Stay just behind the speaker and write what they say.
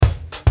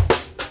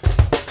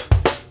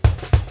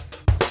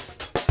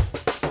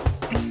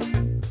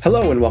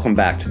Hello and welcome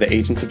back to the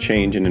Agents of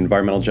Change and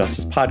Environmental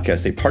Justice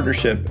podcast, a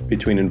partnership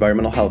between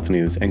Environmental Health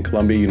News and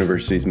Columbia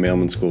University's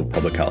Mailman School of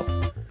Public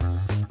Health.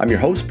 I'm your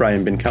host,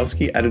 Brian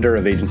Binkowski, editor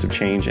of Agents of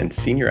Change and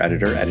senior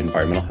editor at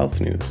Environmental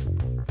Health News.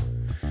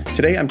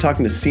 Today I'm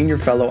talking to senior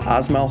fellow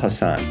Azmal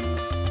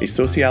Hossan, a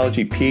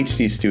sociology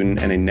PhD student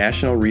and a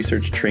national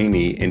research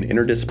trainee in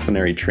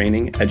interdisciplinary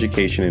training,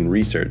 education, and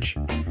research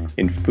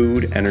in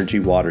food,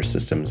 energy, water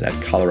systems at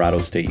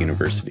Colorado State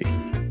University.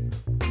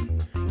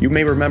 You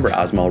may remember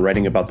Azmal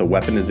writing about the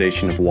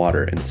weaponization of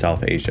water in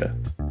South Asia.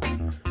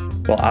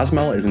 Well,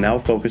 Azmal is now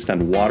focused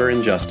on water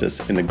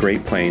injustice in the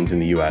Great Plains in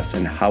the U.S.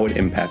 and how it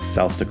impacts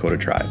South Dakota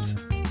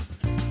tribes.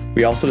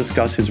 We also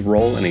discuss his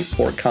role in a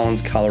Fort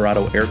Collins,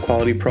 Colorado air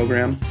quality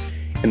program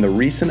and the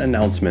recent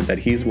announcement that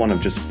he's one of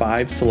just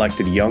 5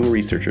 selected young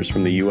researchers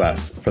from the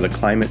U.S. for the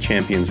Climate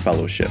Champions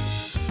Fellowship,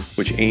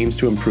 which aims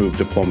to improve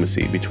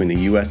diplomacy between the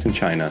U.S. and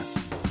China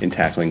in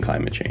tackling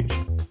climate change.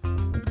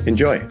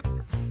 Enjoy!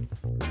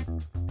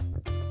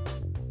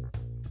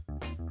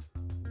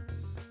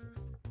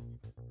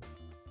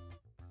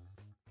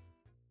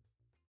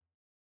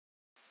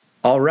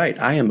 All right,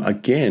 I am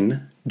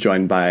again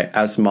joined by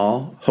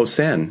Azmal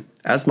Hossan.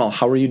 Azmal,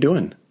 how are you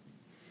doing?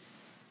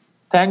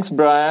 Thanks,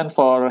 Brian,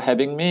 for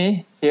having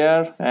me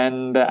here,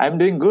 and I'm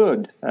doing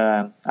good.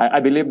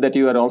 I believe that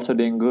you are also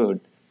doing good.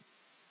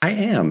 I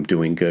am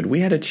doing good.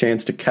 We had a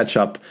chance to catch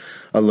up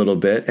a little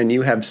bit, and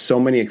you have so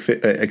many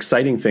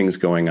exciting things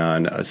going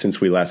on since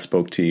we last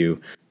spoke to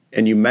you.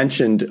 And you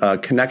mentioned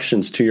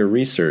connections to your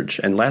research.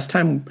 And last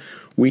time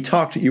we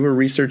talked, you were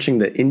researching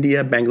the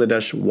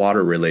India-Bangladesh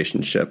water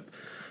relationship.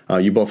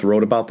 You both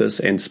wrote about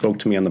this and spoke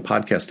to me on the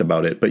podcast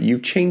about it, but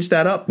you've changed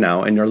that up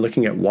now and you're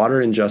looking at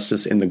water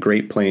injustice in the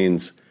Great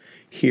Plains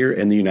here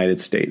in the United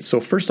States. So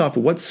first off,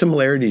 what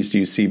similarities do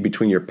you see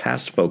between your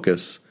past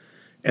focus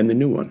and the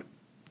new one?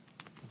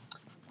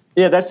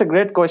 Yeah, that's a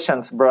great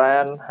question,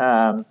 Brian.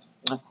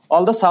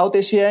 Although South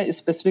Asia,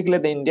 specifically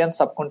the Indian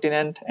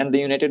subcontinent and the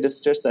United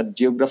States, are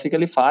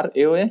geographically far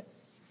away,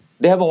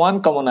 they have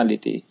one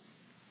commonality,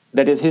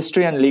 that is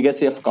history and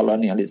legacy of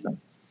colonialism.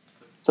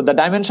 So the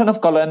dimension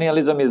of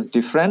colonialism is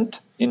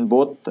different in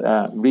both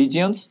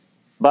regions,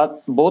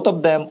 but both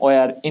of them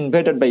were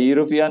invaded by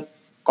European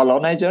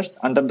colonizers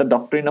under the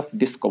doctrine of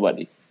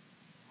discovery.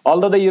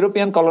 Although the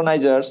European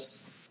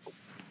colonizers,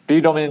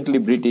 predominantly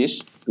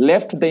British,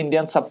 left the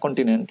Indian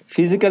subcontinent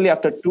physically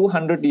after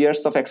 200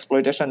 years of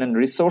exploitation and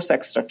resource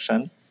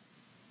extraction,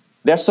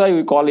 that's why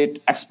we call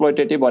it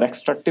exploitative or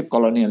extractive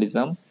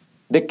colonialism.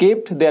 They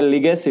kept their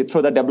legacy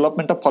through the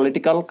development of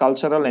political,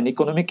 cultural, and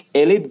economic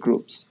elite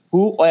groups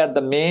who were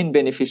the main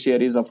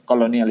beneficiaries of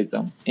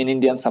colonialism in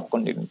Indian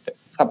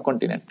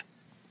subcontinent.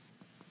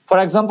 For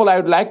example, I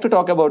would like to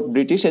talk about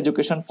British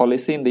education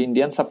policy in the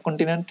Indian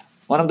subcontinent.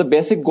 One of the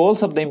basic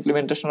goals of the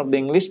implementation of the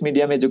English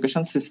medium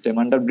education system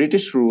under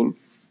British rule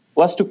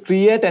was to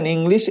create an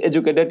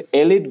English-educated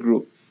elite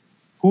group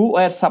who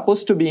were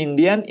supposed to be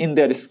Indian in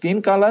their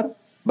skin color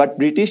but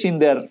British in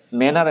their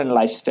manner and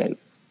lifestyle.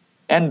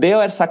 And they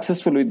were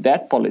successful with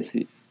that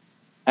policy.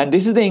 And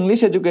this is the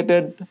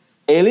English-educated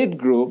elite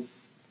group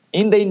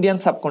in the Indian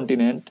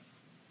subcontinent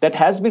that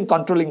has been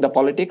controlling the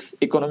politics,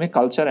 economic,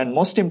 culture, and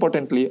most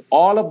importantly,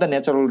 all of the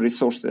natural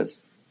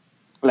resources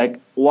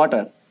like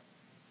water.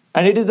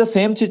 And it is the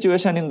same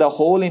situation in the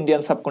whole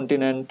Indian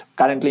subcontinent,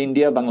 currently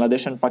India,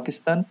 Bangladesh, and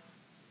Pakistan.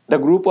 The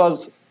group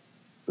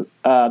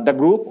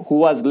who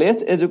was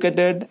less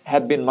educated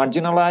have been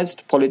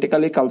marginalized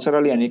politically,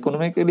 culturally, and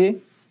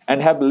economically, and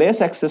have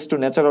less access to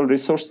natural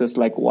resources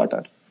like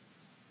water.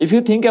 If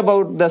you think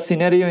about the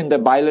scenario in the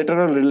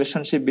bilateral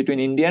relationship between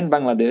India and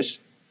Bangladesh,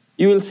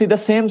 you will see the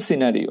same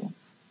scenario.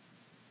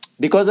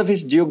 Because of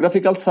its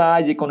geographical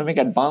size, economic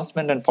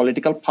advancement, and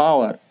political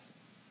power,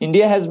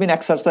 India has been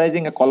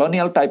exercising a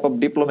colonial type of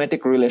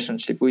diplomatic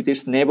relationship with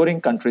its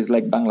neighboring countries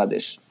like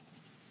Bangladesh.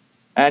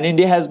 And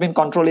India has been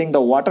controlling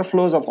the water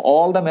flows of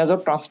all the major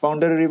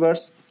transboundary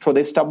rivers through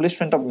the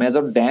establishment of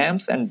major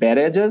dams and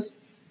barrages.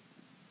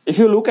 If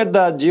you look at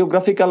the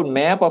geographical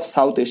map of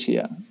South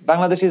Asia,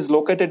 Bangladesh is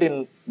located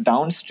in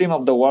downstream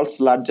of the world's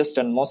largest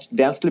and most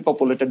densely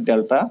populated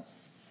delta,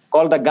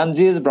 called the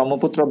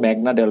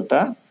Ganges-Brahmaputra-Meghna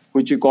Delta,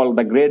 which we call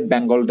the Great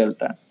Bengal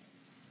Delta.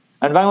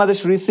 And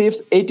Bangladesh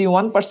receives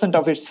 81%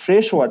 of its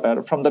fresh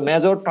water from the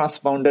major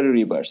transboundary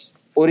rivers,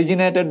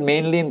 originated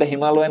mainly in the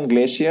Himalayan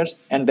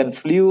glaciers and then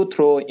flew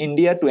through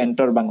India to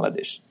enter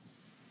Bangladesh.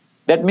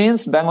 That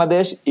means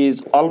Bangladesh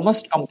is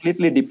almost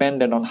completely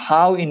dependent on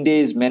how India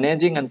is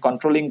managing and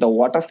controlling the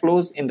water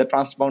flows in the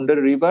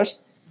transboundary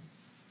rivers.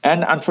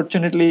 And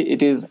unfortunately,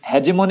 it is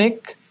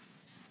hegemonic.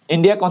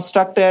 India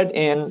constructed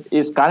and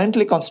is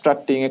currently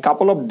constructing a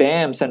couple of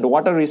dams and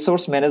water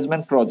resource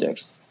management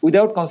projects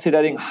without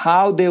considering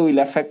how they will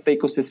affect the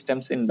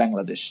ecosystems in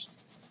Bangladesh.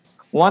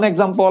 One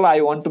example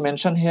I want to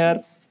mention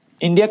here,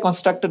 India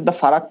constructed the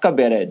Farakka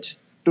barrage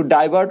to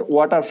divert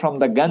water from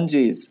the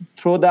Ganges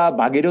through the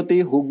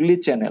Bhagirathi Hooghly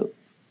channel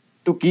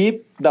to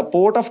keep the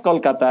port of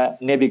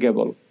Kolkata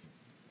navigable.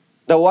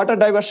 The water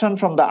diversion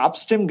from the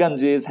upstream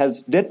Ganges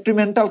has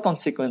detrimental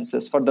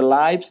consequences for the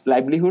lives,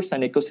 livelihoods,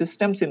 and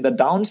ecosystems in the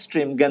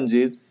downstream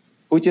Ganges,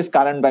 which is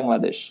current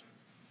Bangladesh.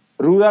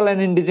 Rural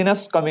and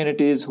indigenous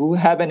communities who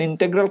have an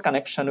integral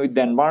connection with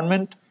the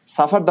environment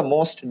suffer the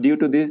most due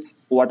to this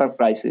water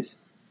crisis.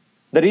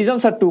 The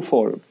reasons are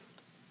twofold.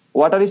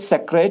 Water is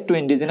sacred to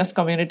indigenous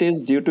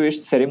communities due to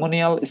its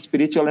ceremonial,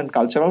 spiritual, and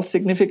cultural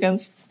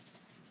significance.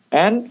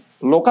 And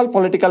local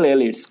political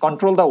elites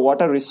control the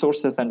water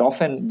resources and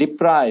often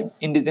deprive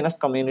indigenous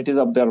communities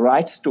of their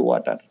rights to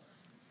water.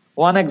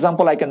 One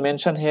example I can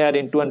mention here: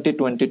 in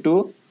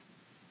 2022,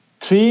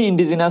 3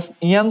 indigenous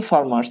young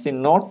farmers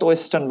in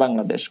northwestern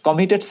Bangladesh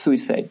committed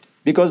suicide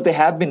because they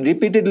have been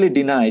repeatedly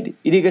denied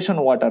irrigation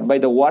water by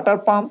the water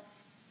pump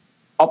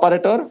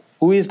operator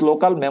who is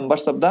local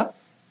members of the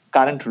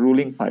current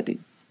ruling party.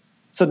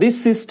 So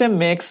this system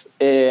makes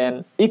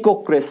an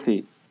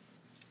ecocracy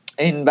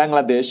in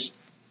Bangladesh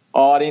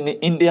or in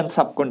Indian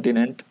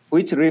subcontinent,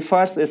 which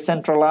refers a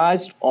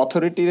centralized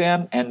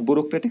authoritarian and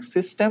bureaucratic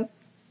system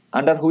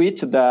under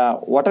which the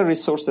water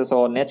resources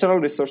or natural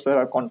resources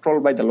are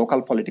controlled by the local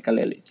political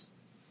elites.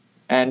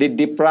 And it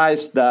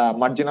deprives the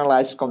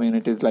marginalized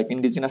communities like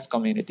indigenous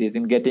communities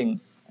in getting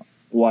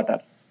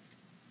water.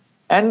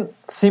 And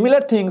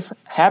similar things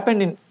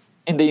happened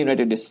in the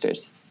United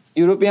States.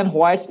 European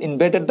whites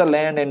invaded the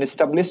land and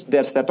established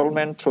their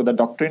settlement through the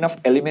doctrine of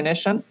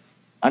elimination,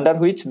 under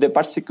which they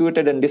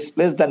persecuted and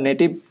displaced the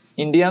native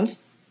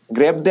Indians,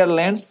 grabbed their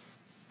lands,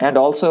 and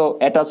also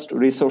attached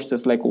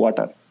resources like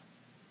water.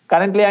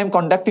 Currently, I am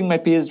conducting my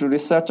PhD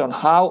research on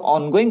how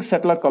ongoing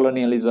settler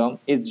colonialism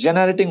is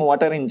generating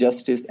water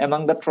injustice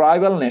among the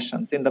tribal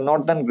nations in the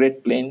northern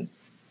Great Plains,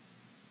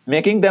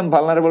 making them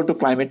vulnerable to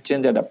climate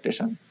change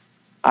adaptation.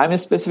 I am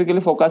specifically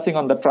focusing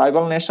on the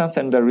tribal nations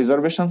and the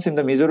reservations in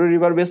the Missouri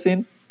River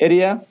Basin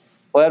area,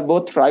 where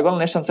both tribal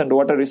nations and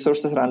water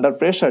resources are under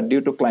pressure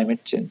due to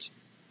climate change.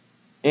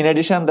 In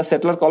addition, the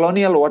settler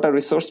colonial water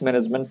resource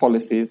management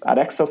policies are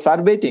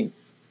exacerbating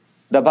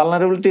the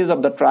vulnerabilities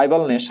of the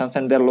tribal nations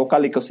and their local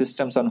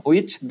ecosystems on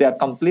which they are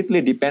completely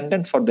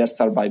dependent for their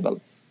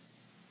survival.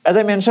 As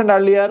I mentioned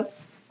earlier,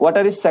 water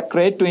is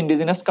sacred to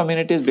indigenous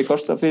communities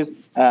because of its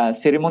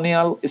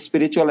ceremonial,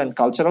 spiritual, and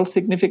cultural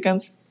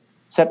significance.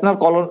 Settler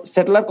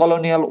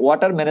colonial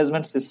water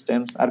management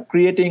systems are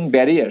creating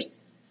barriers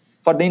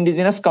for the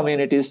indigenous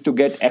communities to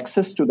get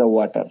access to the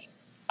water.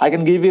 I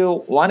can give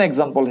you one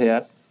example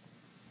here.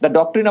 The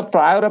doctrine of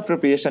prior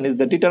appropriation is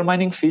the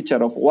determining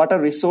feature of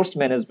water resource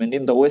management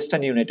in the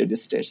western United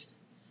States.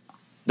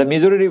 The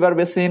Missouri River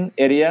Basin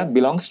area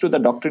belongs to the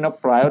doctrine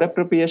of prior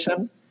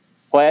appropriation,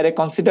 where a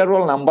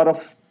considerable number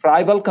of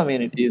tribal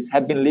communities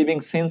have been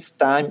living since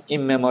time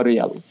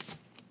immemorial.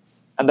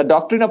 And the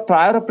doctrine of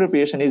prior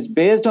appropriation is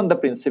based on the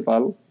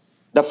principle,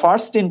 the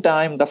first in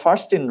time, the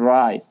first in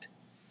right.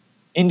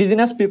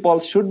 Indigenous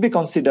peoples should be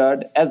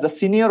considered as the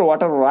senior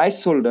water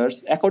rights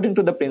holders according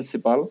to the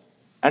principle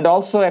and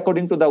also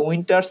according to the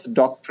Winters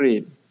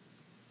doctrine.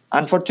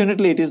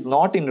 Unfortunately, it is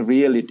not in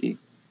reality.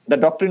 The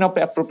doctrine of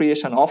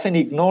appropriation often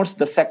ignores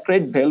the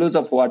sacred values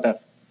of water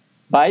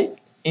by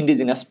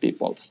indigenous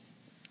peoples.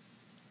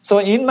 So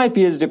in my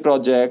PhD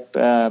project,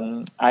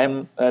 I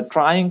am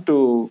trying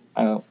to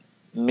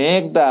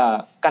make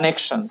the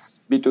connections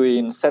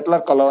between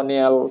settler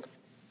colonial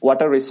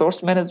water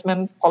resource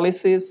management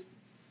policies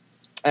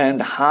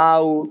and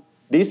how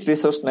these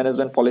resource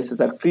management policies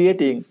are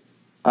creating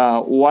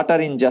water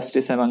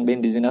injustice among the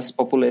indigenous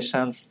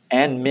populations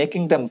and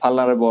making them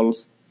vulnerable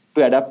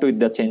to adapt with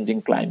the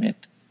changing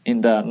climate in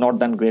the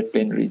northern Great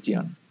Plains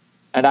region.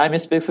 And I'm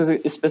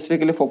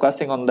specifically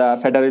focusing on the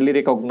federally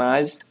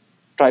recognized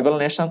tribal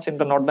nations in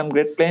the northern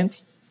Great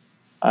Plains.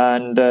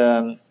 And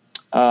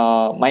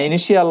my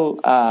initial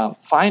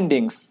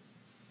findings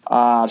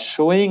are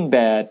showing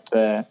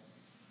that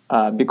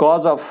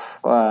because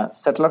of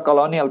settler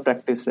colonial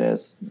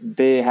practices,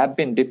 they have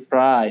been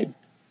deprived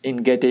in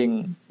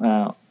getting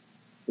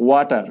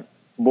water,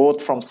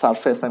 both from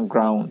surface and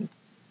ground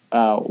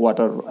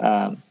water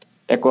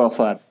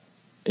aquifer,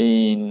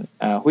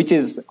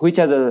 which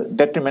has a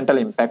detrimental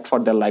impact for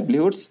their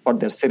livelihoods, for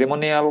their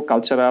ceremonial,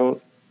 cultural,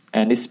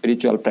 and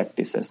spiritual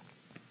practices.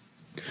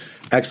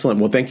 Excellent.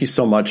 Well, thank you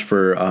so much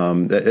for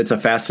it's a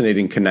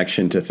fascinating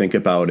connection to think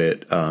about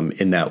it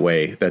in that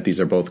way, that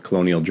these are both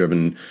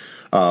colonial-driven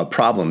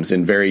problems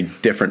in very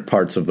different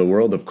parts of the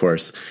world, of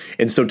course.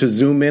 And so to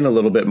zoom in a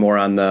little bit more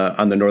on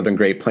the Northern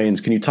Great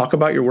Plains, can you talk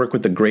about your work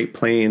with the Great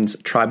Plains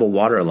Tribal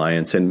Water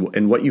Alliance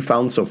and what you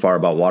found so far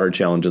about water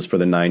challenges for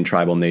the 9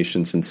 tribal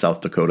nations in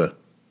South Dakota?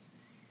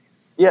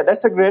 Yeah,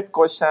 that's a great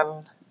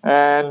question.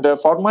 And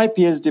for my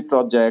PhD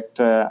project,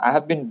 I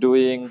have been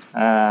doing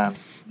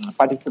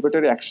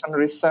participatory action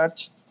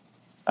research,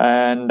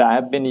 and I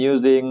have been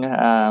using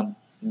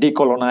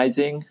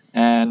decolonizing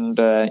and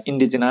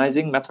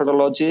indigenizing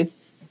methodology.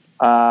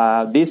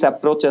 These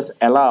approaches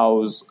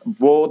allows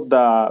both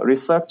the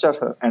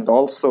researchers and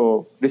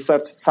also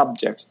research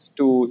subjects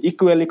to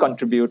equally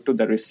contribute to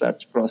the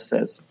research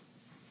process.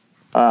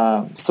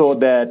 so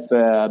that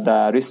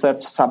the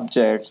research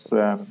subjects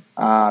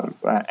are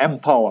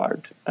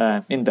empowered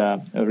in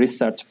the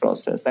research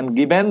process. And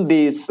given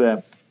this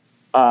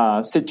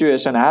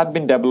situation, I have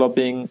been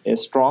developing a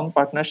strong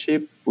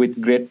partnership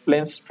with Great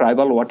Plains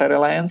Tribal Water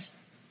Alliance,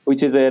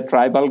 which is a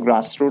tribal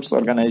grassroots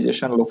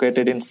organization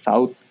located in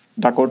South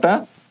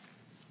Dakota,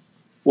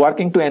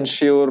 working to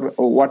ensure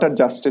water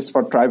justice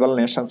for tribal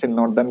nations in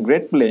northern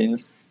Great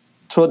Plains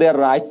through their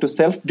right to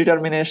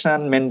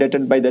self-determination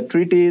mandated by the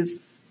treaties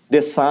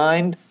they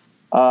signed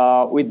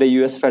with the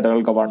U.S.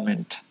 federal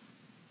government.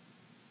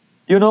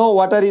 You know,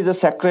 water is a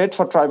sacred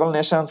for tribal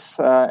nations,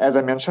 as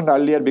I mentioned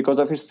earlier, because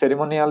of its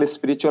ceremonial,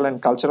 spiritual,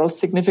 and cultural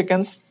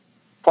significance.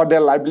 For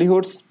their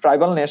livelihoods,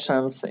 tribal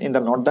nations in the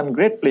northern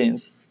Great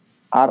Plains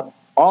are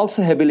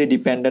also heavily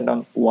dependent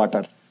on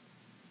water.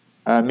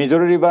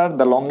 Missouri River,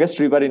 the longest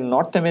river in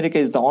North America,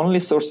 is the only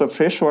source of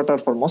fresh water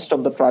for most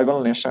of the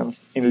tribal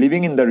nations in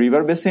living in the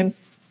river basin.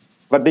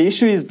 But the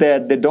issue is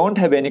that they don't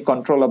have any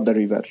control of the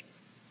river.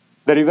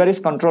 The river is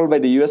controlled by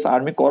the U.S.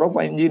 Army Corps of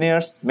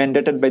Engineers,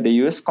 mandated by the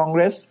U.S.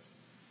 Congress,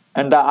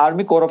 and the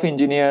Army Corps of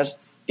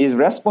Engineers is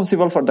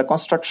responsible for the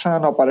construction,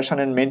 operation,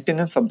 and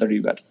maintenance of the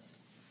river.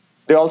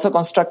 They also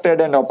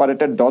constructed and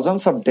operated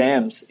dozens of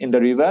dams in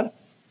the river.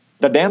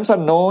 The dams are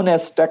known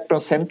as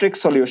technocentric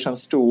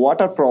solutions to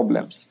water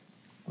problems,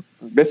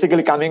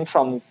 basically coming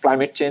from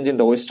climate change in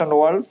the Western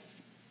world,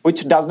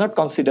 which does not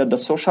consider the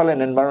social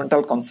and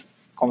environmental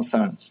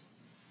concerns.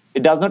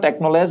 It does not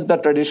acknowledge the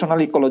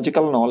traditional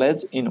ecological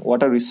knowledge in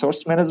water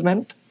resource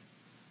management.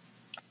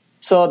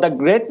 So the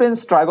Great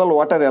Plains Tribal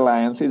Water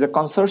Alliance is a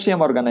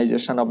consortium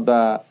organization of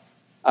the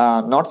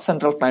North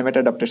Central Climate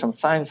Adaptation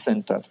Science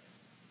Center.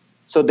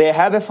 So they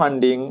have a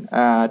funding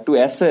to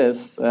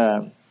assess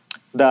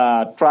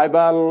the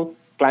tribal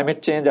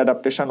climate change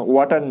adaptation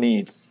water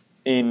needs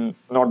in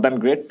northern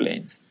Great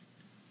Plains.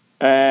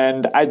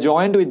 And I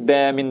joined with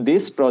them in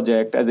this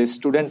project as a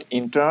student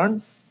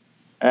intern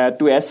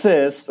to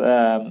assess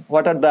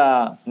what are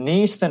the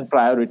needs and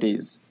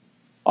priorities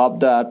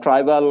of the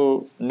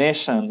tribal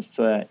nations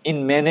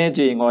in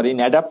managing or in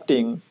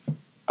adapting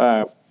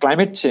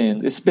climate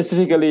change,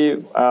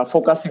 specifically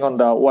focusing on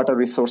the water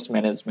resource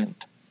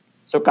management.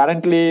 So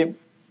currently,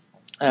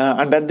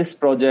 under this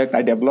project,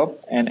 I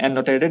developed an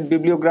annotated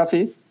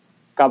bibliography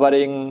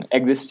covering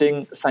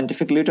existing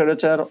scientific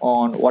literature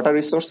on water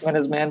resource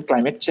management,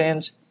 climate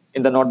change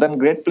in the northern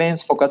Great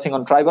Plains, focusing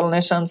on tribal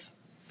nations.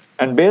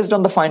 And based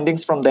on the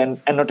findings from the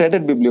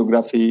annotated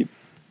bibliography,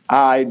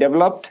 I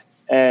developed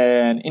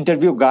an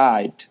interview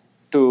guide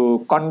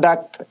to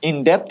conduct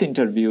in-depth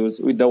interviews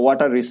with the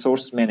water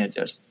resource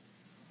managers.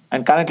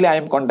 And currently, I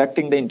am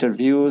conducting the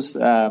interviews,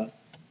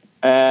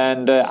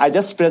 and I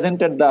just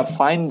presented the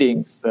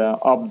findings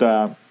of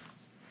the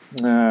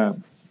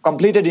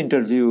completed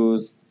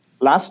interviews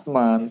last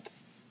month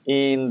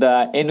in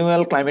the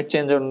annual Climate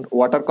Change and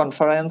Water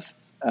Conference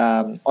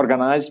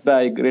organized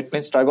by Great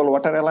Plains Tribal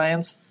Water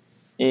Alliance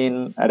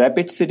in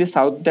Rapid City,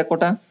 South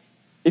Dakota.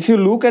 If you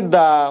look at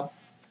the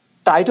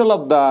title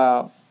of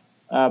the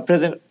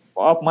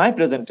my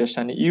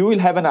presentation, you will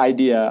have an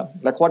idea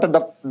like what are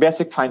the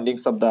basic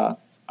findings of the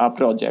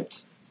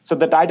projects. So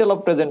the title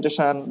of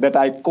presentation that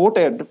I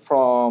quoted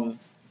from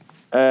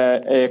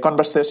a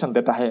conversation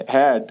that I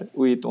had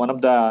with one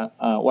of the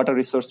water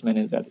resource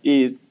managers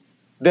is,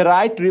 they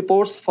write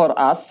reports for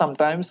us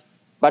sometimes,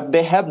 but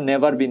they have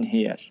never been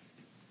here.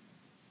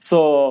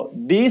 So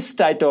this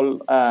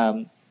title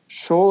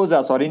shows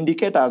us or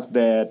indicate us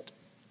that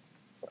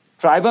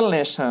tribal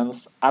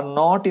nations are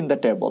not in the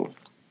table,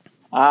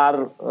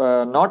 are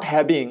not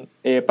having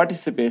a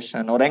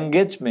participation or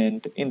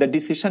engagement in the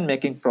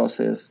decision-making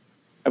process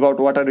about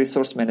water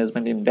resource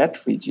management in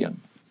that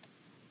region.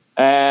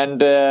 And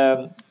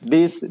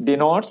this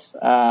denotes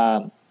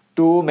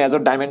two major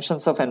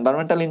dimensions of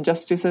environmental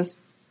injustices.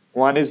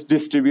 One is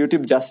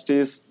distributive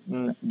justice,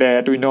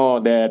 that we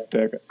know that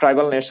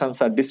tribal nations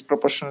are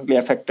disproportionately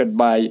affected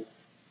by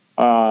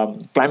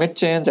climate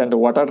change and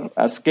water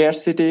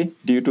scarcity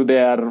due to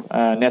their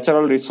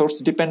natural resource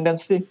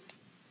dependency,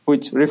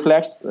 which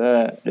reflects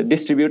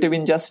distributive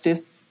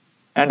injustice.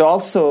 And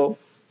also,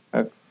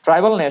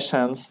 tribal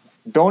nations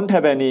don't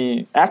have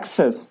any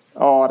access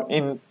or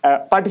in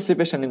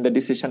participation in the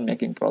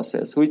decision-making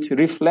process, which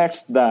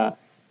reflects the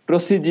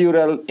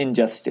procedural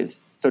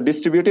injustice. So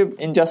distributive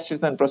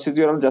injustice and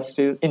procedural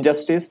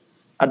injustice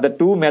are the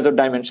two major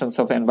dimensions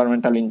of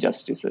environmental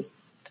injustices.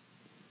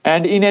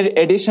 And in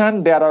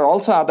addition, there are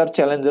also other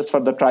challenges for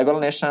the tribal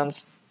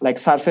nations, like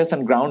surface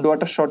and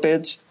groundwater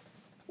shortage,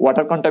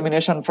 water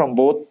contamination from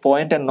both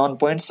point and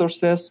non-point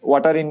sources,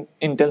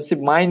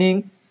 water-intensive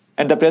mining,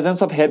 and the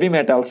presence of heavy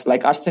metals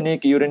like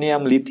arsenic,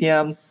 uranium,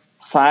 lithium,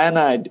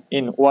 cyanide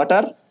in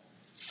water,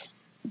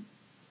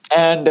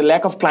 and the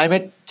lack of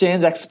climate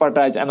change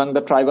expertise among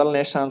the tribal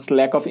nations,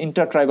 lack of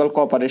inter-tribal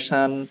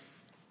cooperation,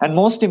 and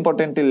most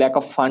importantly, lack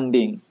of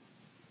funding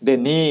they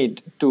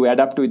need to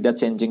adapt with the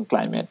changing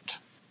climate.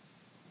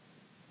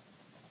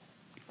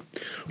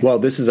 Well,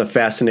 this is a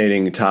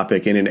fascinating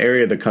topic in an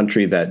area of the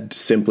country that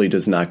simply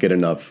does not get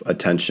enough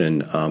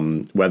attention,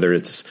 whether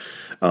it's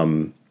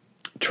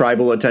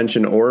tribal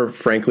attention or,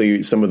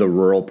 frankly, some of the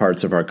rural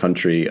parts of our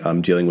country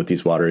dealing with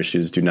these water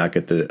issues do not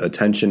get the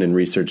attention and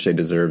research they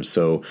deserve.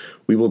 So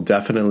we will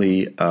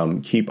definitely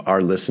keep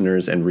our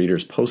listeners and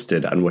readers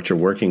posted on what you're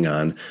working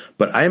on.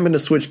 But I am going to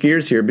switch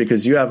gears here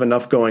because you have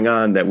enough going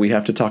on that we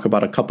have to talk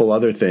about a couple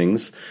other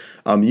things.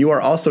 You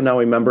are also now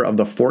a member of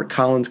the Fort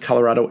Collins,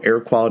 Colorado Air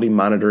Quality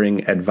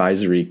Monitoring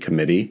Advisory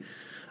Committee.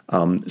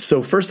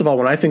 So first of all,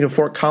 when I think of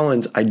Fort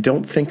Collins, I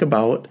don't think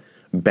about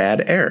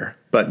bad air,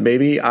 but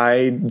maybe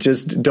I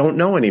just don't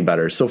know any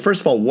better. So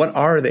first of all, what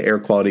are the air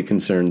quality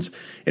concerns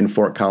in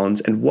Fort Collins,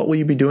 and what will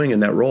you be doing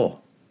in that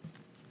role?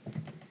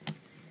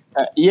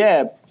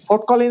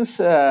 Fort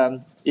Collins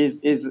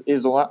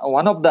is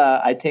one of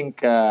the, I think,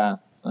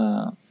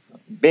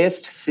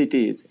 best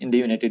cities in the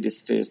United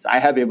States I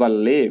have ever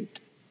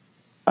lived.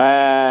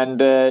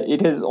 And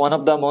it is one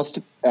of the most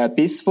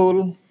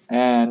peaceful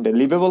and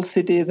livable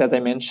cities, as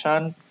I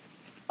mentioned.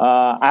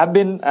 I've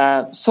been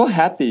so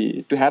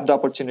happy to have the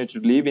opportunity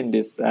to live in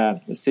this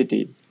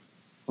city.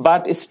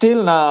 But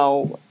still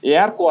now,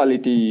 air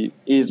quality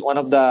is one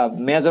of the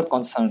major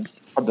concerns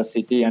for the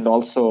city and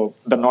also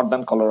the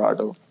northern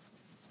Colorado.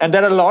 And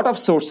there are a lot of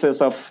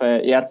sources of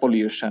air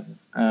pollution,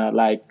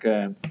 like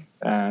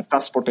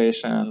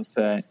transportations,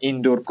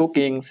 indoor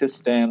cooking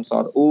systems,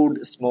 or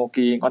wood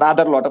smoking, or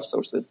other lot of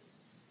sources.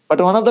 But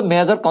one of the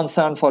major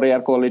concerns for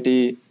air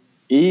quality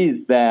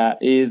is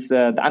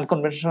the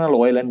unconventional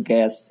oil and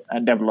gas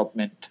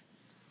development.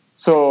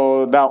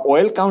 So the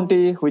oil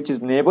county, which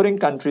is neighboring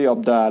country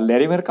of the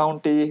Larimer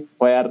County,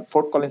 where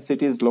Fort Collins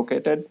City is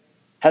located,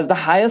 has the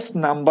highest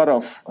number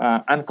of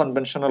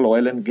unconventional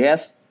oil and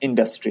gas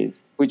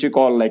industries, which we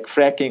call like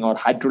fracking or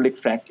hydraulic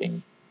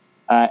fracking,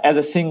 as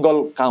a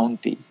single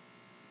county.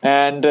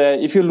 And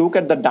if you look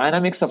at the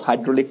dynamics of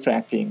hydraulic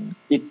fracking,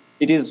 it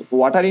is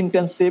water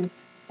intensive,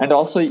 and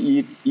also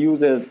it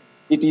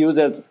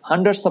uses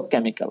hundreds of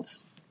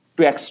chemicals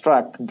to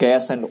extract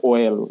gas and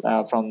oil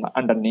from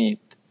underneath.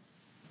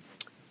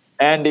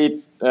 And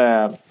it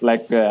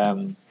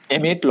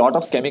emit a lot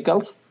of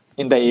chemicals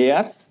in the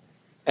air,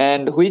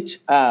 and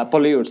which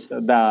pollutes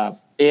the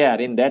air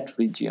in that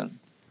region.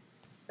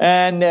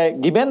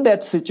 And given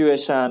that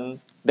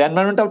situation, the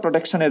Environmental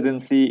Protection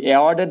Agency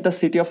awarded the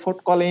City of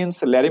Fort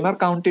Collins, Larimer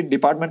County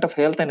Department of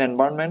Health and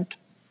Environment,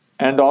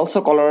 and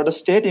also Colorado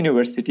State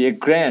University a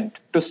grant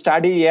to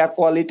study air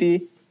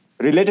quality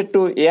related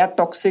to air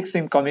toxics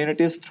in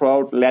communities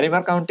throughout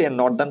Larimer County and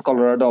northern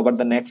Colorado over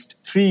the next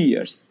 3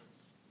 years.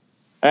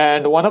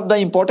 And one of the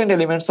important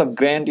elements of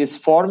grant is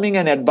forming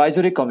an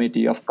advisory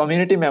committee of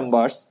community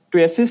members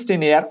to assist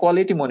in air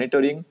quality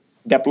monitoring,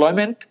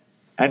 deployment,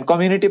 and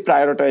community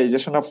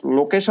prioritization of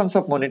locations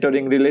of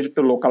monitoring related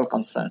to local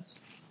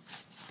concerns.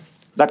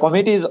 The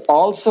committee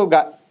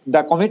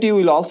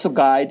will also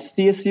guide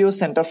CSU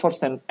Center for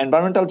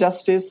Environmental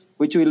Justice,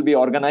 which will be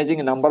organizing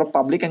a number of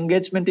public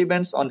engagement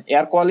events on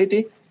air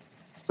quality.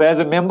 So as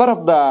a member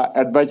of the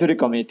advisory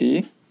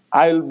committee,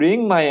 I will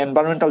bring my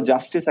environmental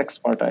justice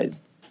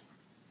expertise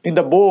in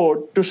the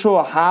board to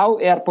show how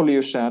air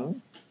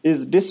pollution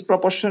is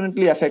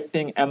disproportionately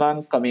affecting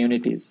among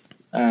communities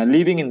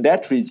living in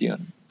that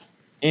region.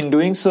 In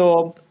doing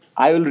so,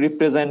 I will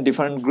represent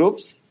different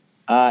groups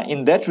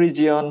in that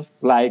region,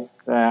 like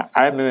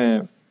I'm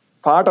a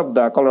part of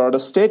the Colorado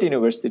State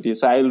University,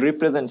 so I will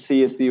represent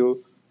CSU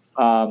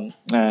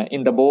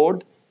in the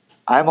board.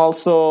 I'm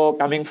also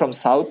coming from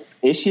South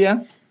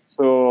Asia,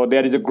 so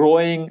there is a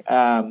growing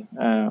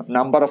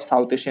number of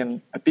South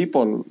Asian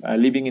people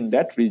living in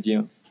that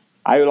region.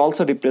 I will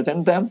also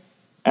represent them.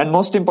 And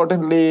most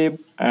importantly,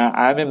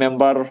 I am a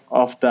member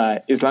of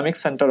the Islamic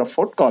Center of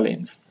Fort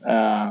Collins,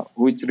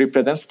 which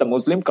represents the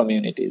Muslim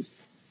communities.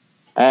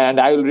 And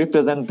I will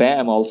represent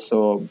them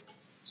also.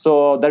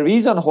 So the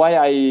reason why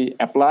I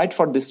applied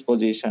for this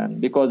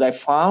position, because I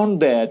found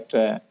that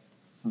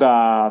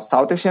the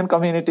South Asian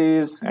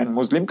communities and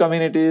Muslim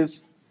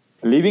communities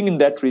living in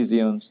that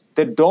region,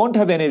 they don't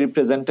have any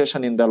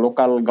representation in the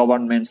local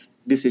government's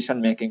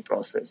decision-making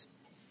process.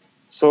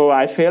 So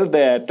I felt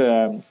that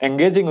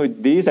engaging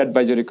with this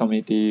advisory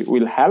committee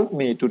will help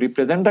me to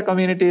represent the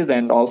communities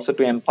and also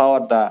to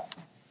empower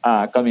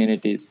the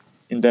communities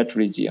in that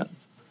region.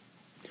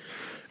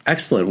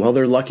 Excellent. Well,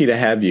 they're lucky to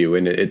have you,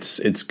 and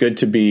it's good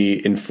to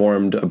be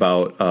informed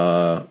about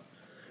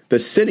the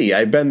city.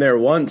 I've been there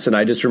once, and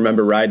I just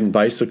remember riding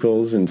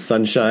bicycles and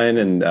sunshine,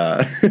 and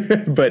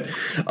but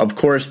of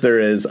course there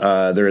is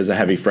a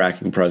heavy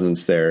fracking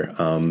presence there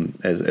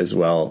as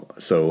well.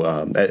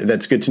 So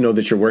that's good to know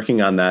that you're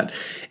working on that,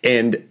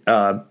 and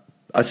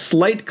a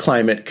slight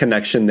climate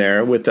connection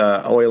there with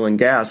oil and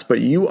gas, but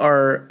you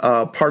are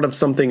part of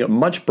something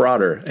much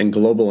broader and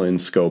global in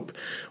scope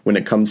when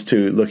it comes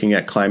to looking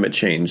at climate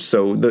change.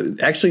 So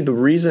the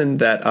reason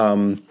that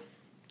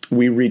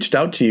we reached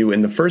out to you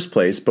in the first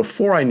place,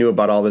 before I knew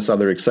about all this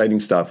other exciting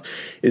stuff,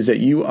 is that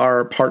you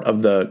are part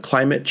of the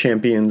Climate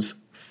Champions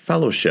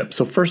Fellowship.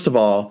 So first of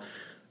all,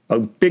 a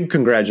big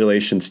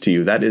congratulations to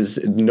you. That is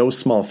no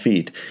small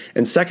feat.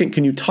 And second,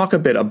 can you talk a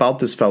bit about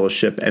this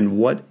fellowship and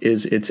what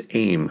is its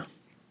aim?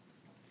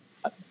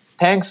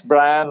 Thanks,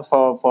 Brian,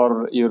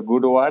 for your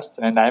good words.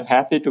 And I'm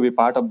happy to be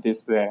part of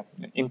this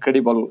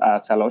incredible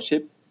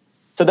fellowship.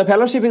 So the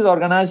fellowship is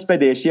organized by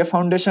the Asia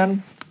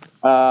Foundation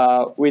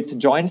with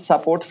joint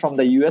support from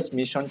the US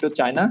Mission to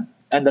China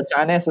and the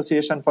China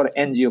Association for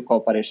NGO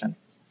Cooperation.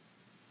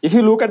 If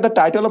you look at the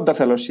title of the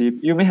fellowship,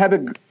 you may have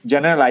a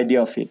general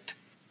idea of it.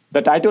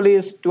 The title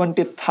is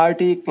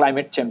 2030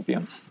 Climate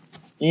Champions,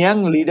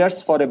 Young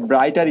Leaders for a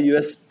Brighter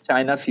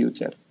US-China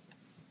Future.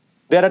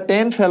 There are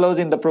 10 fellows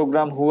in the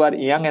program who are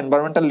young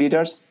environmental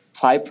leaders,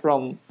 5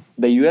 from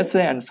the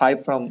USA and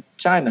 5 from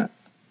China.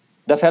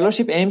 The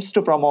fellowship aims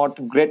to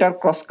promote greater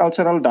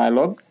cross-cultural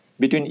dialogue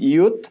between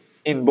youth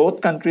in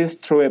both countries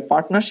through a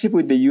partnership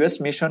with the US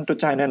Mission to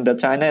China and the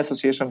China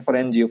Association for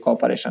NGO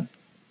Cooperation.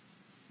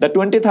 The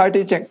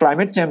 2030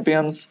 Climate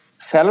Champions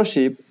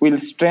Fellowship will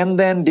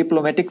strengthen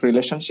diplomatic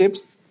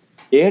relationships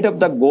ahead of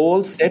the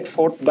goals set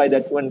forth by the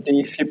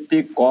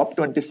 2050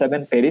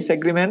 COP27 Paris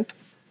Agreement,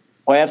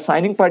 where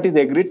signing parties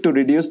agreed to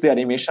reduce their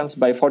emissions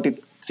by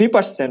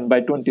 43%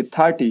 by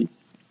 2030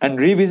 and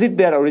revisit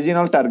their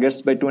original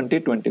targets by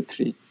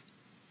 2023.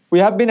 We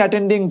have been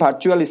attending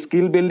virtual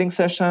skill building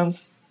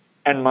sessions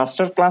and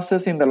master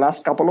classes in the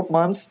last couple of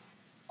months,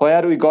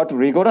 where we got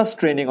rigorous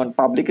training on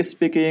public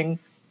speaking,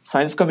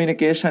 science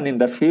communication in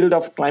the field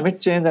of climate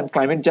change and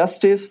climate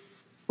justice.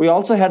 We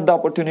also had the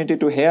opportunity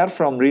to hear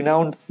from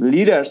renowned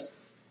leaders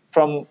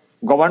from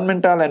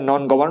governmental and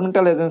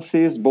non-governmental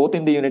agencies, both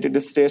in the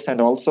United States and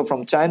also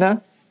from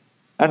China,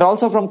 and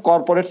also from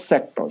corporate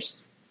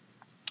sectors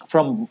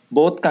from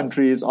both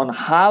countries on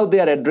how they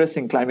are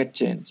addressing climate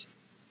change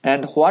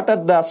and what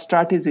are the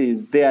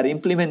strategies they are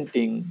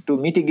implementing to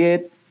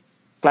mitigate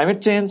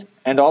climate change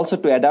and also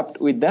to adapt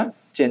with the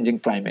changing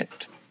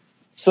climate.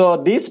 So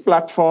this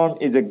platform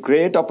is a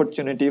great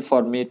opportunity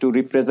for me to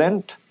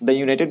represent the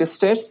United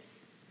States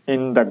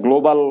in the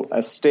global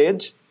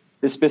stage,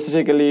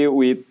 specifically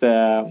with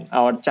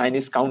our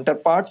Chinese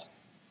counterparts.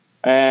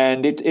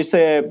 And it's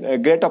a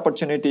great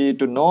opportunity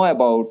to know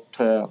about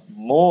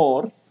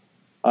more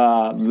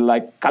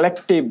like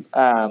collective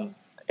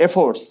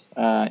efforts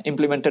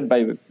implemented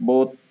by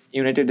both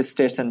United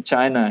States and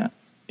China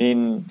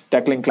in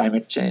tackling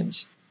climate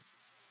change.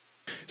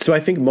 So I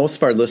think most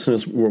of our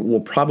listeners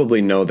will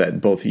probably know that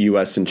both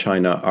U.S. and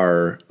China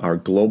are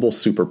global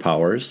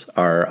superpowers,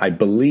 are, I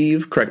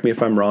believe, correct me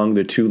if I'm wrong,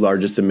 the 2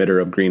 largest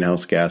emitter of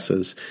greenhouse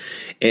gases.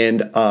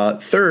 And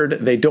third,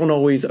 they don't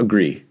always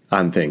agree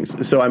on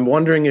things. So I'm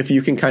wondering if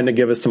you can kind of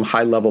give us some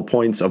high-level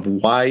points of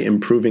why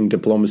improving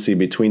diplomacy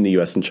between the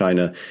U.S. and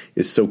China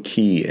is so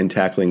key in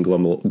tackling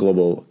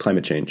global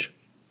climate change.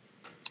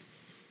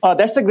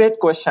 That's a great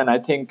question, I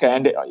think,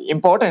 and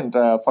important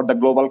for the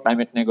global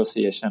climate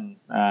negotiation.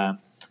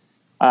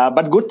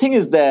 But good thing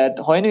is that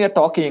when we are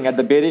talking at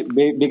the very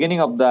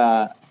beginning of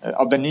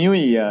the new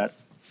year,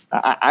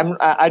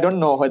 I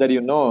don't know whether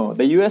you know,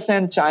 the US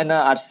and China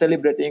are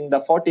celebrating the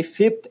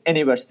 45th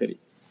anniversary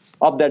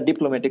of their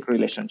diplomatic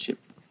relationship.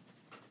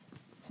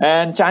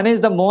 And China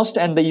is the most,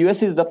 and the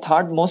US is the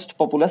 3rd most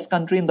populous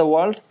country in the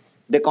world.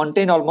 They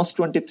contain almost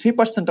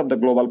 23% of the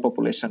global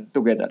population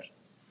together.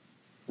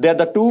 They are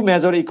the 2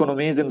 major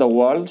economies in the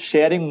world,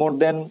 sharing more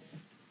than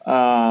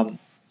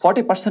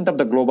 40% of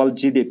the global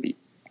GDP.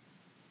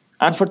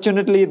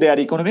 Unfortunately, their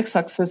economic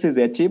success is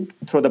achieved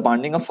through the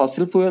burning of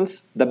fossil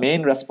fuels, the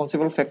main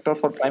responsible factor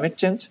for climate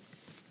change.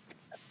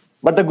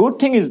 But the good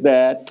thing is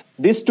that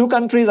these 2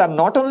 countries are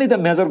not only the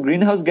major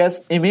greenhouse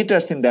gas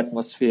emitters in the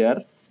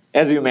atmosphere,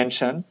 as you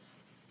mentioned,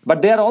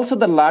 but they are also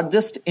the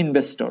largest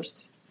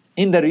investors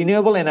in the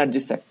renewable energy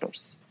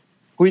sectors,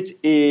 which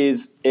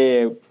is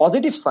a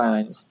positive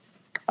sign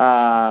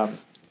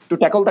to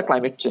tackle the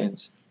climate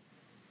change.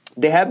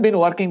 They have been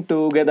working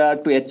together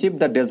to achieve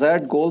the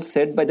desired goal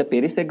set by the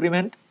Paris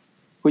Agreement,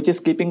 which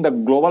is keeping the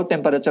global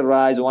temperature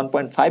rise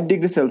 1.5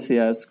 degrees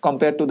Celsius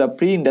compared to the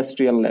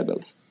pre-industrial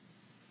levels.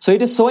 So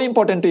it is so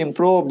important to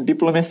improve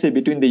diplomacy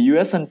between the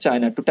US and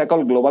China to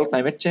tackle global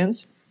climate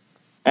change.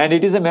 And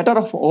it is a matter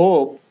of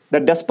hope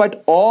that despite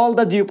all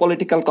the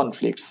geopolitical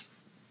conflicts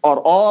or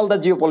all the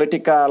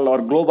geopolitical or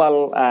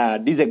global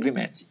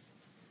disagreements,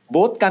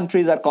 both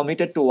countries are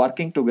committed to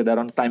working together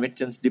on climate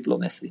change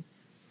diplomacy.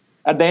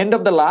 At the end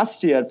of the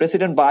last year,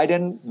 President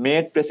Biden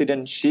met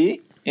President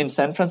Xi in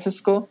San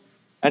Francisco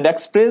and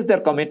expressed their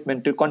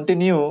commitment to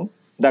continue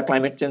the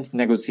climate change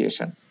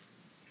negotiation.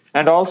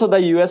 And also the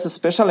US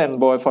Special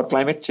Envoy for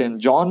Climate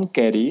Change, John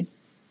Kerry,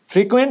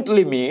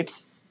 frequently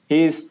meets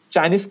his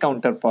Chinese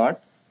counterpart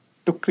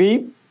to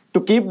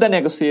keep the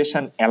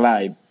negotiation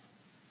alive.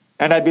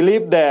 And I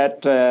believe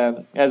that,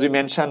 as we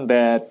mentioned,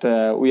 that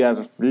we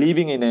are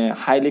living in a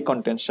highly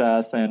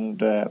contentious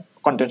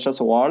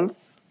world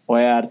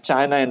where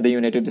China and the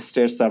United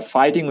States are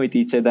fighting with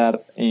each other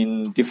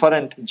in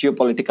different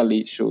geopolitical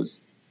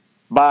issues.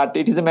 But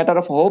it is a matter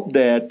of hope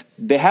that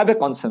they have a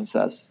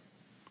consensus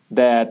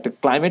that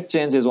climate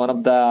change is one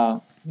of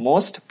the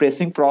most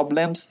pressing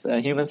problems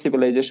human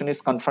civilization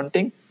is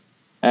confronting.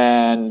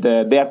 and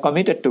they are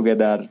committed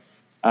together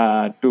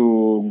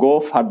to go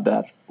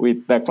further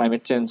with the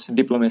climate change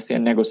diplomacy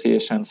and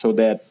negotiation so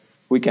that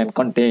we can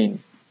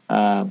contain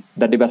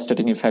the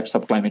devastating effects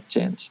of climate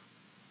change.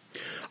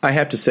 I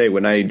have to say,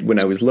 when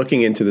I was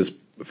looking into this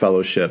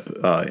fellowship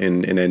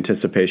in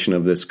anticipation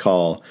of this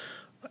call,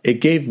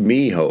 it gave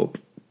me hope.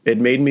 It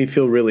made me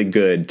feel really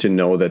good to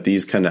know that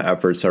these kind of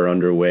efforts are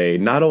underway,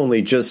 not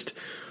only just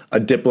a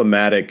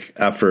diplomatic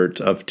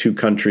effort of two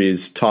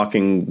countries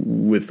talking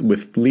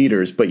with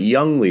leaders, but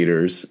young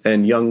leaders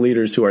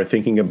who are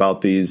thinking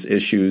about these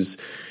issues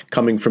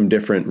coming from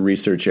different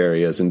research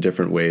areas in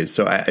different ways.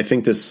 So I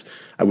think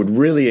I would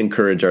really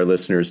encourage our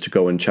listeners to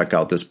go and check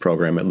out this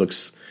program. It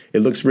looks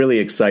really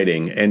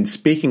exciting. And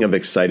speaking of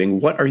exciting,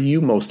 what are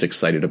you most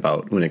excited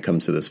about when it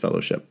comes to this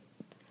fellowship?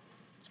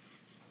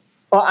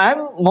 Well,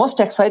 I'm most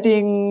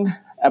exciting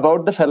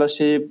about the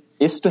fellowship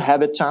is to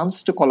have a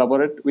chance to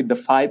collaborate with the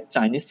 5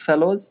 Chinese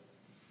fellows.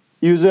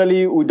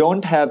 Usually, we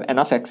don't have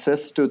enough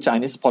access to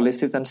Chinese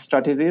policies and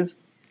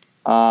strategies,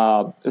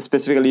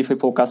 specifically if we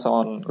focus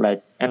on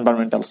like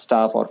environmental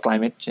stuff or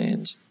climate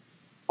change.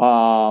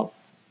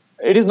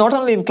 It is not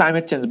only in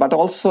climate change, but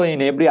also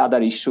in every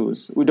other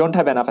issues. We don't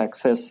have enough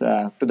access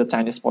to the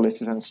Chinese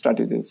policies and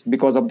strategies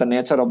because of the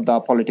nature of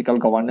the political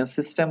governance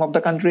system of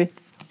the country.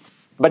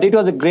 But it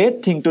was a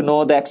great thing to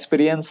know the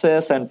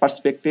experiences and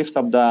perspectives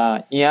of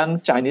the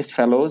young Chinese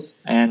fellows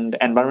and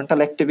environmental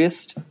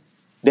activists.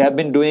 They have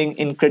been doing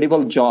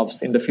incredible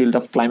jobs in the field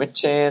of climate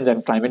change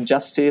and climate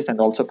justice and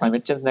also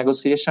climate change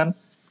negotiation.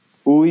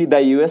 We,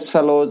 the US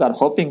fellows, are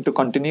hoping to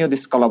continue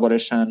this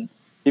collaboration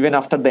even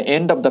after the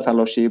end of the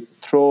fellowship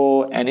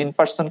through an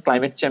in-person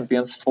Climate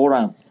Champions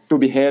Forum to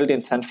be held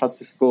in San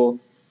Francisco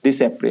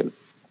this April.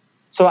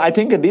 So I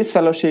think this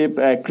fellowship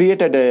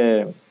created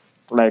a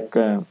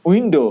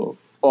window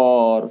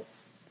for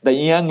the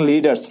young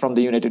leaders from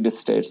the United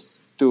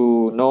States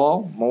to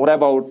know more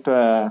about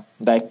the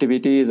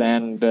activities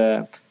and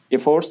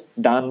efforts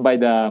done by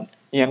the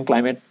young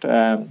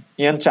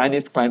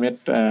Chinese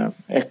climate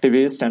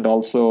activists and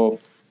also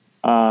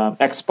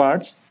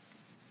experts,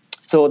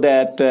 so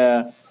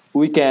that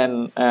we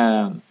can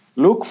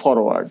look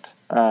forward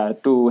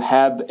to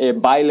have a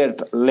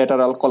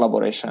bilateral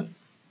collaboration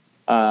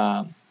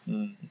to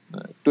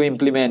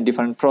implement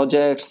different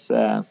projects,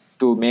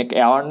 to make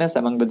awareness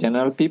among the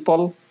general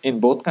people in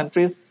both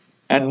countries,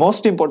 and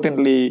most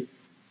importantly,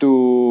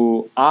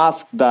 to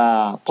ask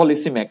the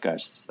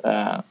policymakers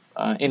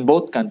in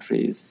both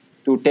countries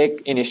to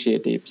take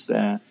initiatives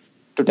to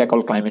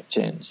tackle climate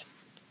change.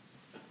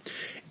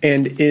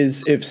 And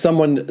if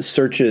someone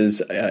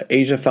searches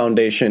Asia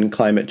Foundation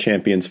Climate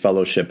Champions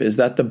Fellowship, is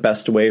that the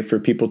best way for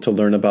people to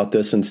learn about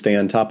this and stay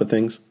on top of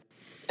things?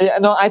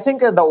 No, I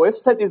think the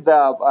website is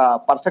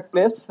the perfect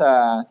place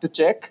to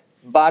check.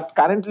 But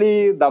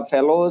currently, the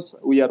fellows,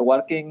 we are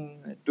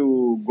working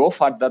to go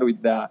further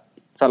with the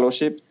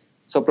fellowship.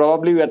 So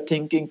probably we are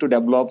thinking to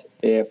develop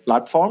a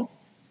platform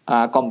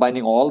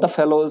combining all the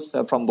fellows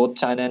from both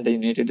China and the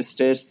United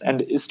States.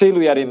 And still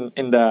we are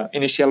in the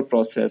initial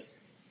process.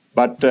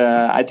 But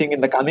I think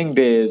in the coming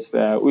days,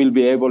 we'll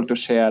be able to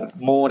share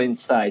more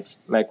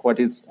insights, like what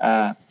is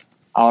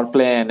our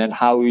plan and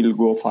how we'll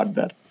go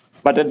further.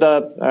 But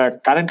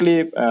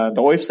currently, the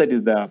website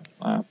is the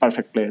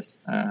perfect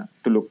place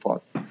to look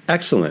for.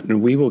 Excellent.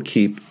 And we will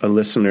keep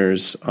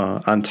listeners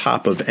on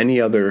top of any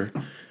other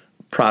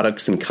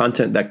products and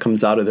content that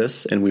comes out of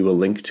this, and we will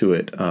link to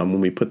it when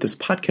we put this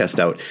podcast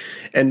out.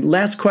 And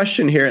last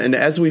question here, and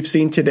as we've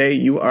seen today,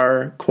 you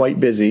are quite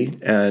busy,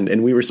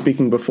 and we were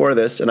speaking before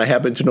this, and I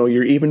happen to know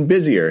you're even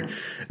busier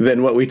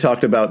than what we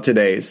talked about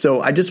today.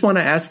 So I just want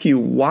to ask you,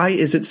 why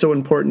is it so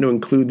important to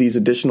include these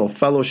additional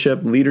fellowship,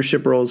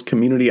 leadership roles,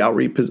 community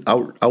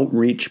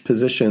outreach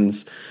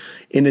positions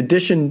in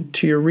addition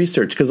to your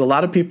research? Because a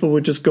lot of people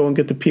would just go and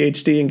get the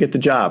PhD and get the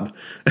job.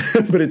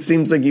 But it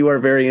seems like you are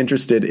very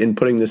interested in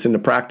putting this into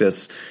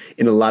practice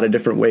in a lot of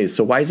different ways.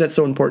 So why is that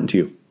so important to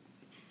you?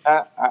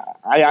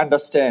 I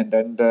understand.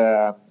 And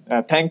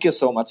thank you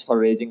so much for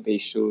raising the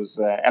issues.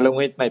 Along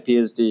with my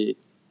PhD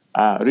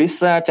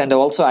research, and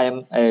also I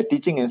am a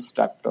teaching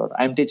instructor.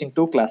 I am teaching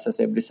 2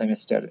 classes every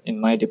semester in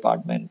my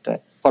department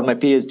for my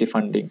PhD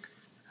funding.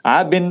 I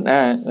have been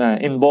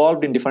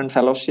involved in different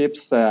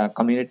fellowships,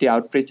 community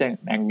outreach and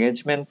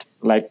engagement.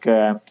 Like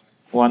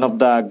one of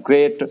the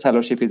great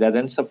fellowship is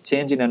Agents of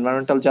Change in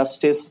Environmental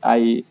Justice.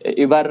 I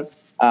ever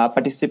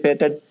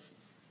participated.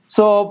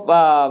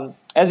 So,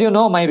 as you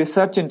know, my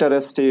research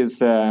interest is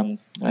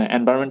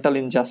environmental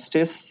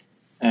injustice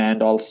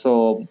and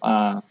also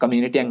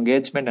community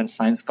engagement and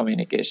science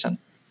communication.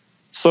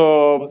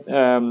 So,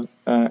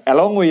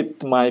 along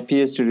with my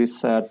PhD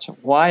research,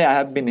 why I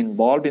have been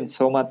involved in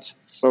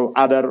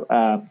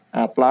other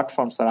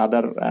platforms or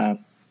other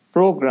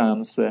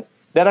programs,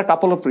 there are a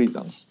couple of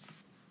reasons.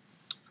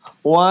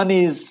 One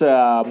is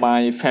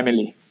my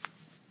family.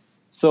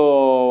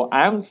 So,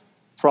 I am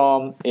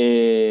from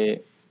a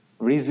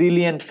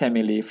resilient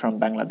family from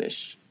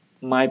Bangladesh.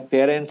 My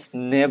parents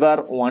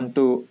never went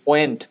to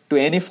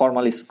any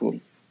formal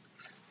school,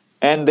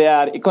 and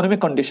their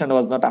economic condition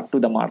was not up to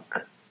the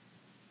mark.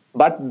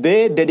 but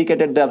they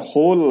dedicated their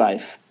whole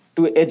life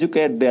to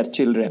educate their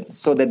children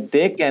so that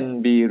they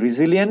can be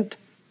resilient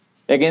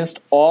against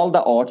all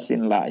the odds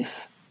in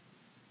life.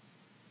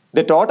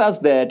 They taught us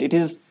that it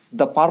is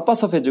the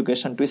purpose of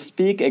education to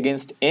speak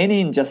against any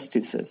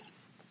injustices,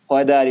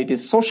 whether it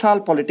is social,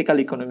 political,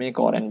 economic,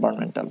 or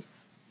environmental.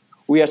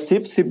 We are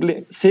six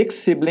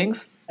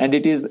siblings, and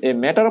it is a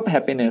matter of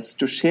happiness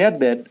to share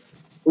that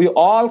we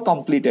all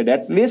completed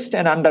at least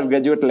an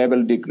undergraduate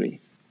level degree.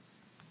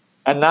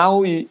 And now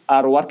we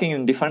are working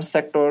in different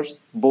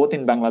sectors, both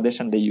in Bangladesh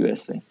and the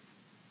USA.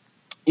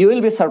 You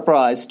will be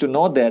surprised to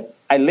know that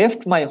I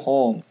left my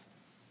home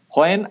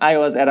when I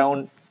was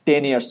around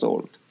 10 years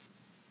old,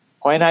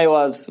 when I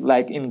was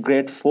like in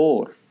grade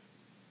 4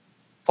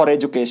 for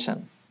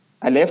education.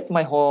 I left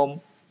my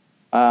home.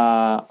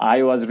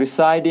 I was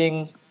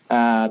residing.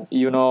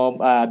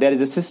 There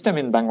is a system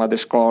in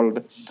Bangladesh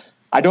called,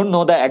 I don't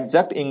know the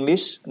exact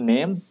English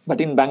name, but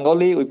in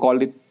Bengali we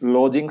called it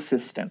lodging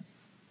system.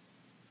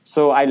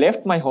 So I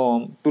left my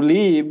home to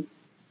live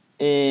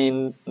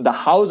in the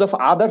house of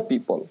other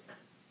people.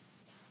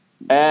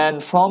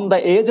 And from the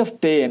age of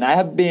 10, I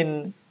have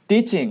been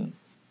teaching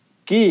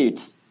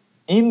kids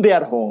in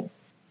their home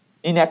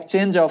in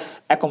exchange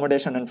of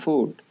accommodation and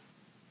food.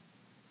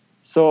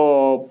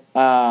 So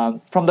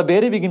from the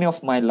very beginning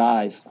of my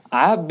life,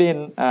 I have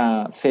been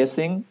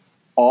facing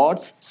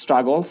odds,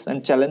 struggles,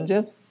 and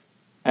challenges.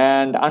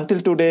 And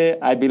until today,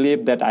 I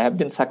believe that I have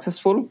been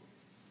successful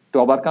to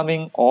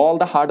overcoming all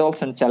the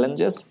hurdles and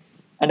challenges.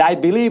 And I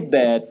believe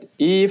that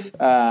if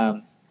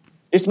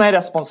it's my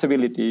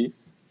responsibility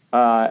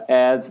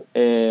as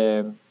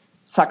a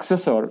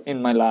successor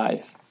in my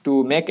life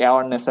to make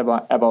awareness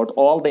about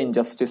all the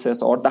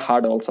injustices or the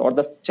hurdles or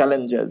the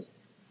challenges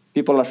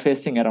people are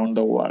facing around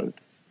the world.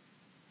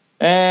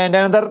 And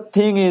another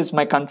thing is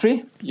my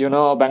country.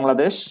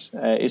 Bangladesh,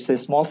 it's a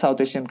small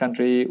South Asian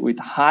country with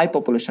high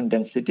population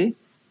density,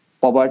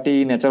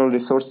 poverty, natural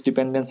resource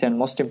dependency, and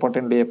most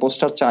importantly, a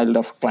poster child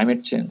of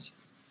climate change.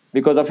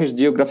 Because of its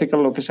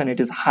geographical location, it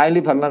is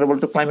highly vulnerable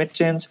to climate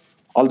change,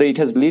 although it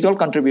has little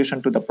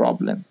contribution to the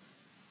problem.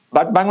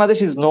 But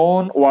Bangladesh is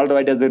known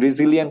worldwide as a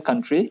resilient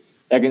country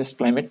against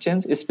climate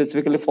change,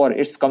 specifically for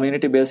its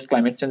community-based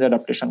climate change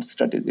adaptation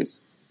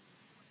strategies.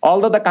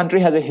 Although the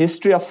country has a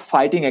history of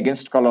fighting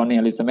against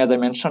colonialism, as I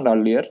mentioned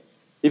earlier,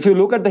 if you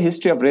look at the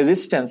history of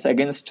resistance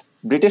against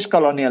British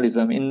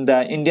colonialism in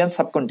the Indian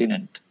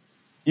subcontinent,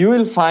 you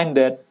will find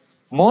that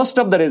most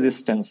of the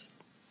resistance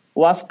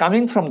was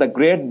coming from the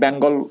Great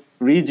Bengal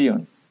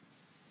region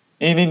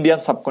in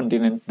Indian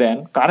subcontinent,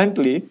 then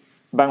currently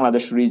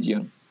Bangladesh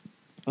region.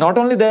 Not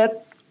only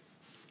that,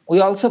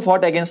 we also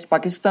fought against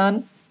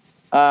Pakistan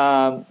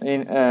from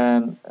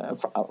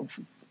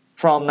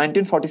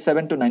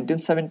 1947 to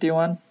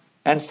 1971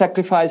 and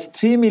sacrificed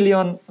 3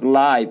 million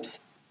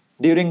lives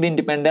during the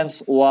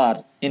independence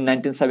war in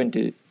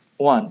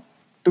 1971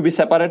 to be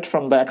separate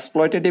from the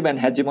exploitative and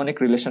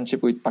hegemonic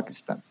relationship with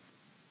Pakistan.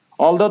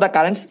 Although the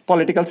current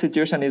political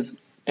situation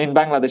in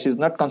Bangladesh is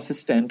not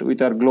consistent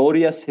with our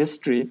glorious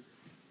history,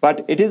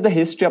 but it is the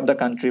history of the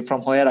country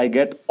from where I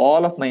get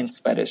all of my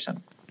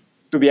inspiration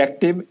to be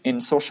active in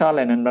social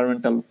and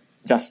environmental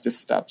justice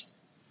steps.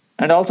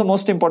 And also,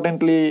 most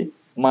importantly,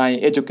 my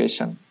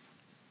education.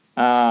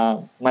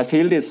 My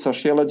field is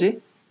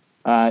sociology,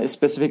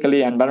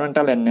 specifically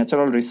environmental and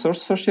natural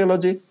resource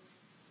sociology.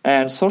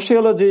 And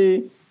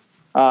sociology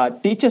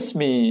teaches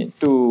me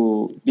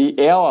to be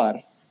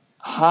aware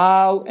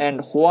how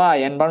and why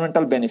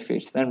environmental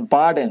benefits and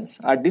burdens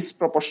are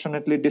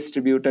disproportionately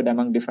distributed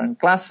among different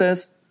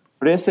classes,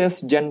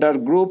 races, gender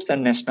groups,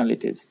 and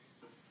nationalities.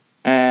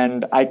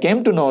 And I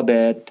came to know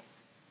that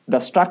the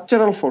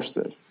structural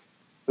forces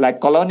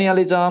like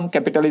colonialism,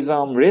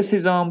 capitalism,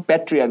 racism,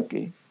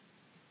 patriarchy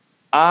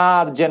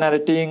are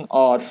generating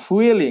or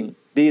fueling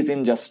these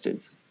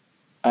injustices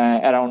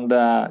around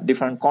the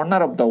different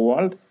corner of the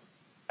world.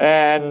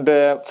 And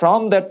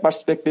from that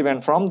perspective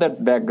and from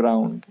that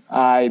background,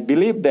 I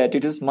believe that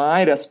it is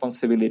my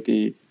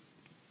responsibility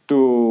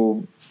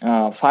to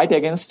fight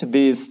against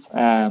these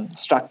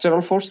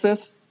structural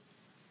forces,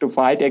 to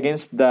fight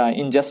against the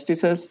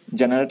injustices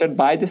generated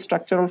by the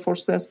structural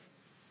forces,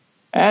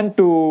 and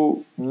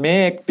to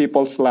make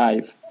people's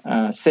life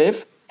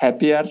safe,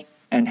 happier,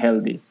 and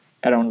healthy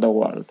around the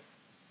world.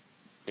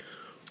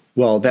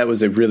 Well, that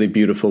was a really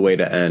beautiful way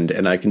to end,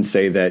 and I can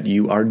say that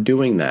you are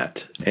doing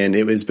that. And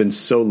it has been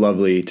so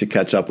lovely to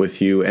catch up with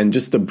you. And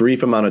just the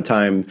brief amount of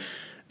time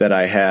that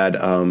I had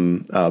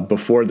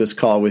before this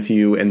call with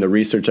you and the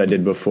research I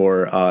did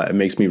before, it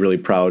makes me really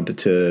proud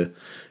to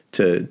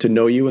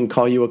know you and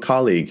call you a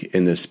colleague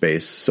in this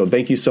space. So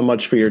thank you so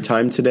much for your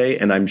time today,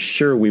 and I'm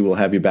sure we will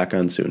have you back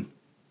on soon.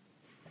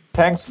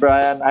 Thanks,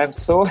 Brian. I'm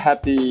so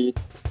happy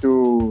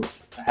to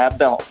have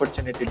the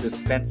opportunity to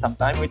spend some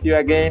time with you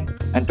again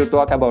and to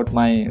talk about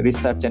my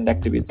research and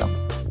activism.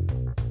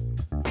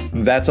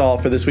 That's all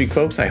for this week,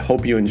 folks. I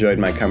hope you enjoyed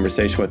my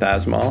conversation with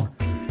Azmal.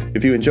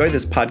 If you enjoyed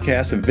this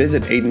podcast,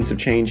 visit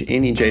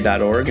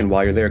agentsofchangenej.org, and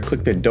while you're there,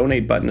 click the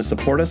donate button to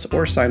support us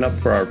or sign up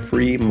for our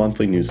free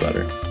monthly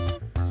newsletter.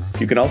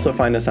 You can also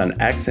find us on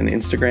X and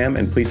Instagram,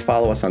 and please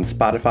follow us on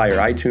Spotify or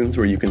iTunes,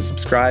 where you can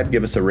subscribe,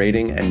 give us a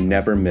rating, and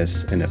never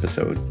miss an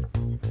episode.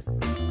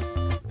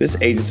 This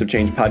Agents of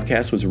Change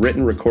podcast was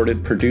written,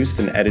 recorded, produced,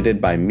 and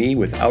edited by me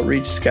with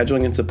outreach,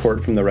 scheduling, and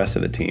support from the rest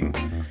of the team.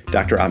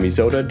 Dr. Ami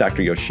Zoda,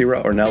 Dr.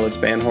 Yoshira Ornelas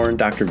Van Horn,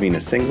 Dr. Vina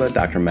Singla,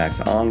 Dr.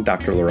 Max Ong,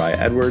 Dr. Lariah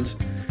Edwards,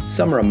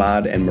 Summer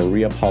Ahmad, and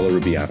Maria Paula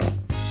Rubiano.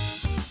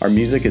 Our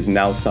music is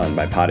Now Sung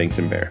by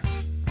Poddington Bear.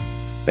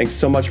 Thanks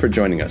so much for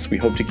joining us. We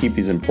hope to keep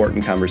these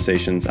important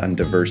conversations on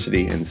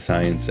diversity in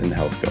science and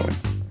health going.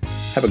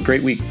 Have a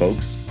great week,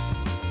 folks.